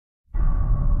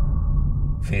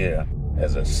fear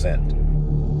as a scent.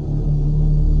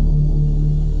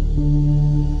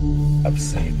 I've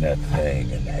seen that thing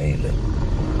inhale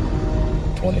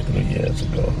it 23 years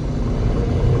ago.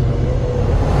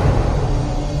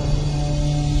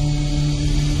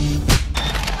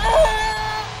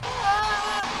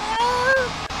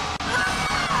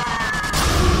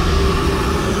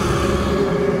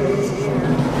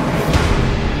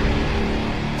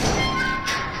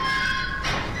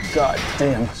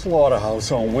 Goddamn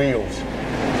slaughterhouse on wheels.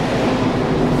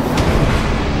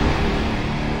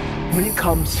 When it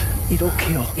comes, it'll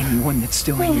kill anyone that's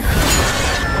still here.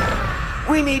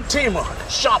 We need timber,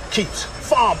 shopkeepers,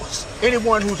 farmers,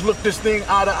 anyone who's looked this thing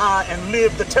eye to eye and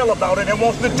lived to tell about it and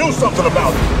wants to do something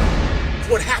about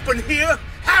it. What happened here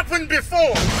happened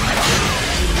before.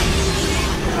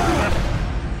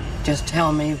 Just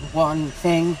tell me one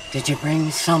thing. Did you bring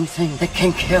something that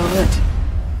can kill it?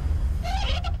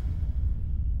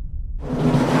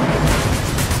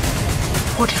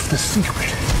 What if the secret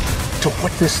to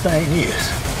what this thing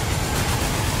is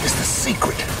the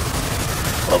secret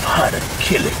of how to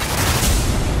kill it?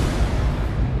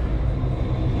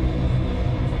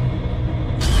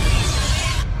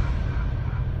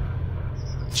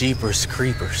 Jeepers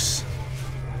creepers.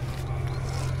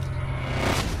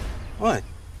 What?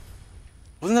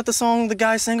 Wasn't that the song the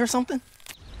guy sang or something?